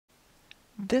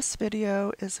This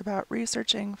video is about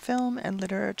researching film and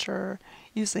literature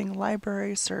using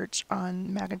library search on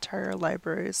McIntyre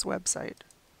Library's website.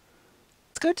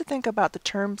 It's good to think about the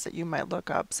terms that you might look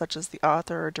up, such as the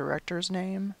author or director's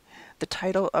name, the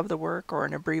title of the work or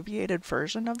an abbreviated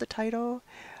version of the title,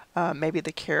 maybe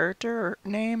the character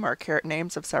name or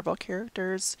names of several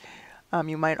characters.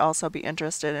 You might also be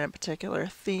interested in a particular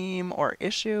theme or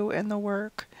issue in the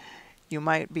work. You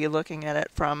might be looking at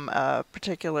it from a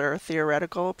particular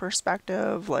theoretical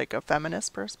perspective, like a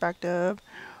feminist perspective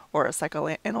or a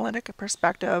psychoanalytic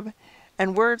perspective.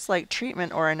 And words like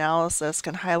treatment or analysis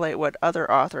can highlight what other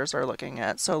authors are looking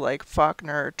at. So like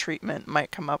Faulkner, treatment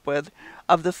might come up with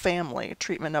of the family,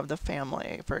 treatment of the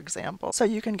family, for example. So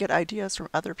you can get ideas from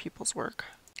other people's work.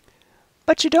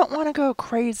 But you don't want to go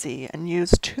crazy and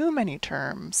use too many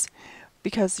terms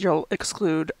because you'll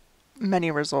exclude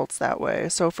many results that way.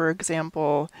 So for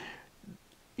example,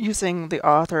 using the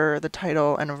author, the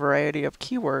title, and a variety of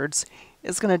keywords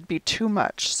is going to be too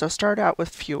much, so start out with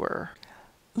fewer.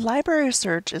 Library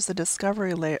search is the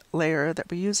discovery layer that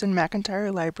we use in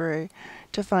McIntyre Library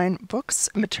to find books,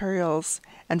 materials,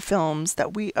 and films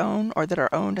that we own or that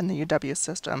are owned in the UW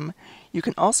system. You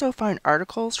can also find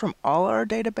articles from all our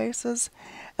databases,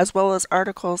 as well as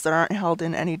articles that aren't held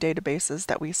in any databases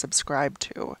that we subscribe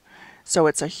to. So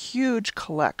it's a huge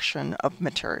collection of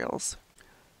materials.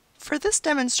 For this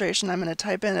demonstration, I'm going to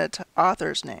type in an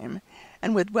author's name,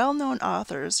 and with well-known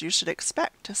authors, you should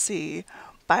expect to see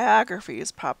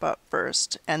biographies pop up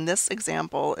first, and this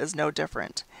example is no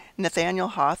different. Nathaniel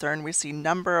Hawthorne, we see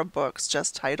number of books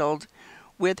just titled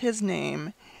with his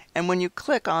name, and when you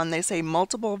click on, they say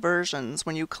multiple versions.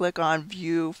 When you click on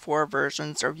view 4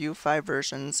 versions or view 5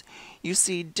 versions, you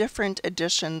see different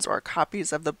editions or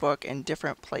copies of the book in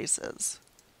different places.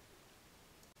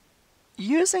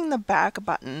 Using the back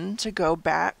button to go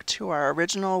back to our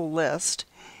original list,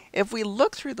 if we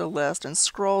look through the list and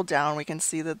scroll down, we can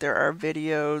see that there are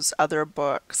videos, other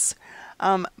books,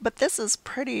 but this is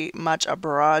pretty much a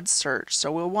broad search,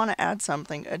 so we'll want to add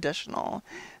something additional.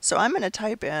 So I'm going to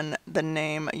type in the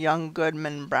name Young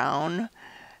Goodman Brown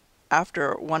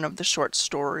after one of the short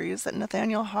stories that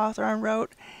Nathaniel Hawthorne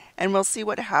wrote, and we'll see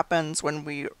what happens when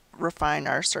we refine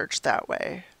our search that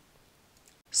way.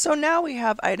 So now we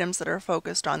have items that are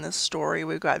focused on this story.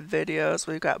 We've got videos,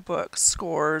 we've got books,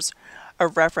 scores, a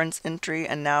reference entry,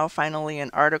 and now finally an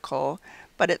article,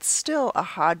 but it's still a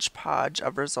hodgepodge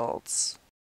of results.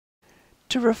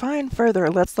 To refine further,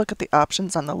 let's look at the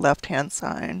options on the left-hand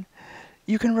side.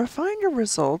 You can refine your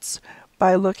results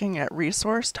by looking at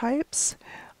resource types.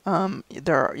 You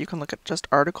can look at just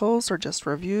articles or just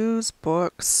reviews,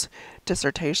 books,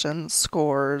 dissertations,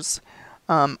 scores.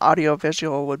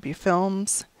 Audiovisual would be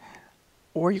films.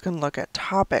 Or you can look at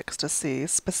topics to see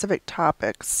specific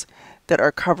topics that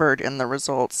are covered in the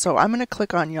results. So I'm going to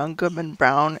click on Young Goodman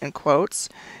Brown in quotes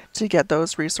to get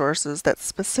those resources that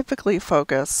specifically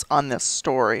focus on this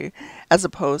story as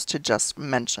opposed to just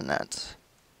mention it.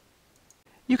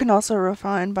 You can also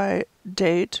refine by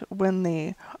date when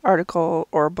the article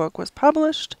or book was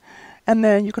published, and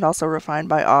then you can also refine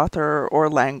by author or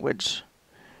language.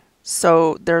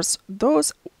 So there's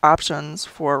those options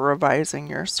for revising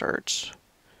your search.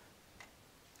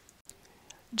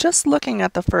 Just looking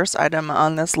at the first item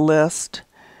on this list,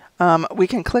 we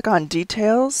can click on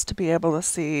details to be able to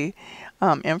see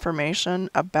information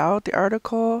about the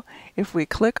article. If we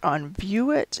click on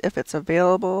view it, if it's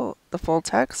available, the full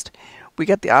text, we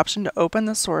get the option to open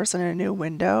the source in a new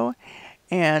window,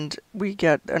 and we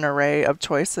get an array of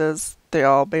choices. They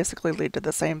all basically lead to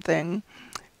the same thing.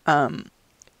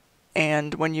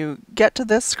 And when you get to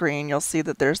this screen, you'll see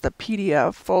that there's the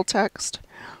PDF full text,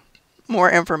 more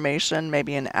information,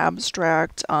 maybe an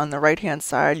abstract. On the right-hand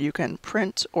side, you can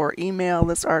print or email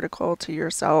this article to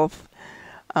yourself.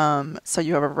 So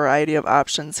you have a variety of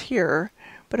options here.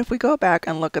 But if we go back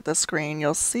and look at the screen,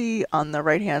 you'll see on the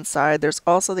right-hand side, there's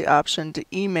also the option to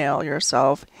email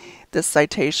yourself this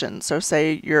citation. So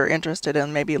say you're interested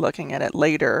in maybe looking at it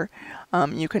later,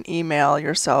 you can email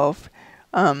yourself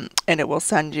and it will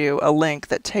send you a link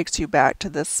that takes you back to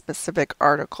this specific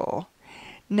article.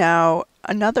 Now,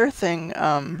 another thing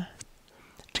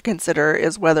to consider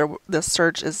is whether the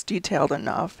search is detailed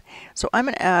enough. So I'm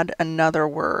going to add another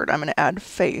word. I'm going to add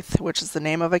faith, which is the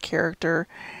name of a character,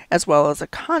 as well as a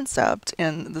concept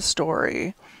in the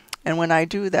story. And when I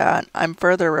do that, I'm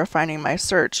further refining my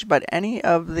search, but any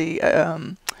of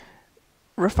the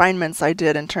refinements I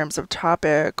did in terms of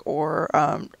topic or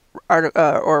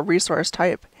resource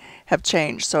type have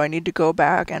changed, so I need to go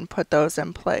back and put those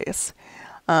in place.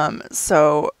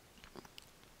 So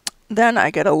Then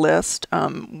I get a list.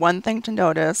 One thing to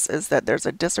notice is that there's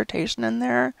a dissertation in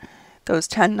there. Those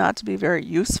tend not to be very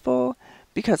useful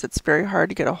because it's very hard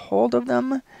to get a hold of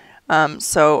them.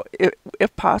 So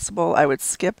if possible, I would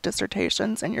skip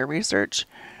dissertations in your research.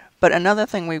 But another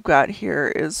thing we've got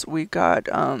here is we got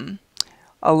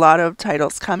a lot of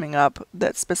titles coming up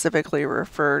that specifically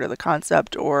refer to the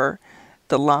concept or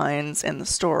the lines in the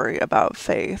story about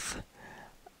faith.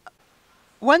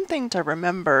 One thing to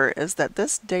remember is that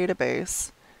this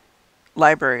database,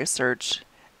 library search,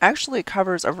 actually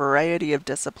covers a variety of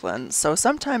disciplines. So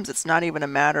sometimes it's not even a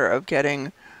matter of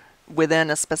getting within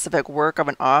a specific work of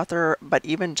an author, but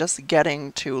even just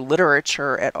getting to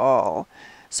literature at all.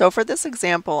 So for this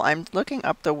example, I'm looking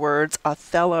up the words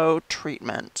Othello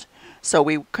treatment. So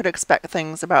we could expect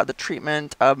things about the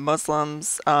treatment of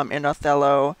Muslims in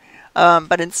Othello,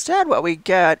 but instead what we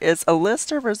get is a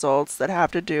list of results that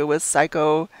have to do with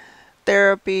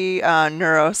psychotherapy,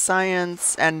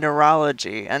 neuroscience, and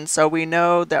neurology. And so we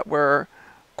know that we're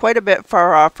quite a bit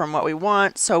far off from what we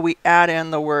want, so we add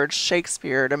in the word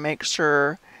Shakespeare to make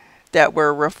sure that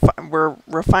we're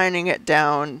refining it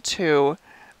down to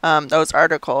those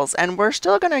articles. And we're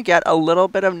still going to get a little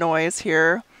bit of noise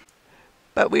here,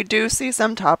 but we do see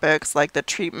some topics like the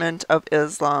treatment of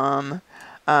Islam.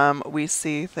 We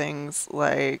see things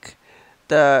like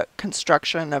the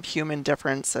construction of human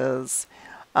differences.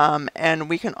 And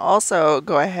we can also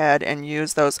go ahead and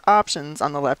use those options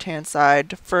on the left-hand side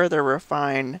to further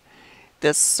refine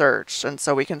this search. And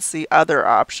so we can see other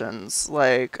options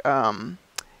like one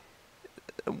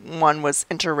was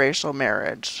interracial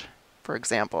marriage, for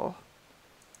example.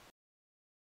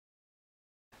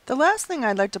 The last thing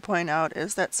I'd like to point out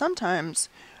is that sometimes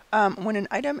when an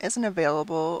item isn't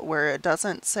available, where it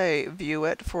doesn't say view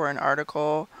it for an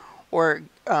article or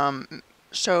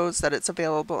shows that it's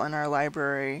available in our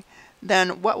library,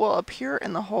 then what will appear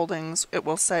in the holdings, it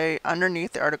will say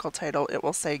underneath the article title, it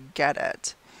will say get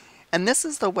it. And this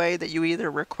is the way that you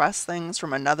either request things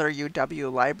from another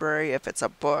UW library if it's a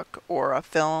book or a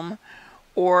film,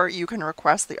 or you can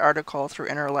request the article through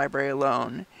interlibrary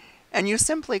loan. And you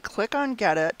simply click on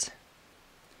get it,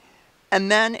 and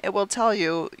then it will tell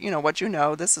you, what you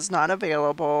know, this is not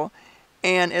available,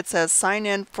 and it says sign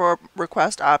in for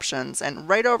request options, and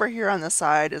right over here on the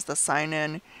side is the sign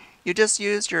in. You just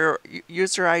use your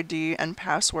user ID and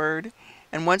password,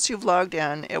 and once you've logged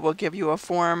in, it will give you a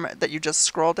form that you just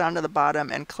scroll down to the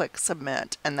bottom and click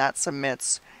submit, and that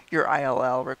submits your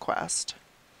ILL request.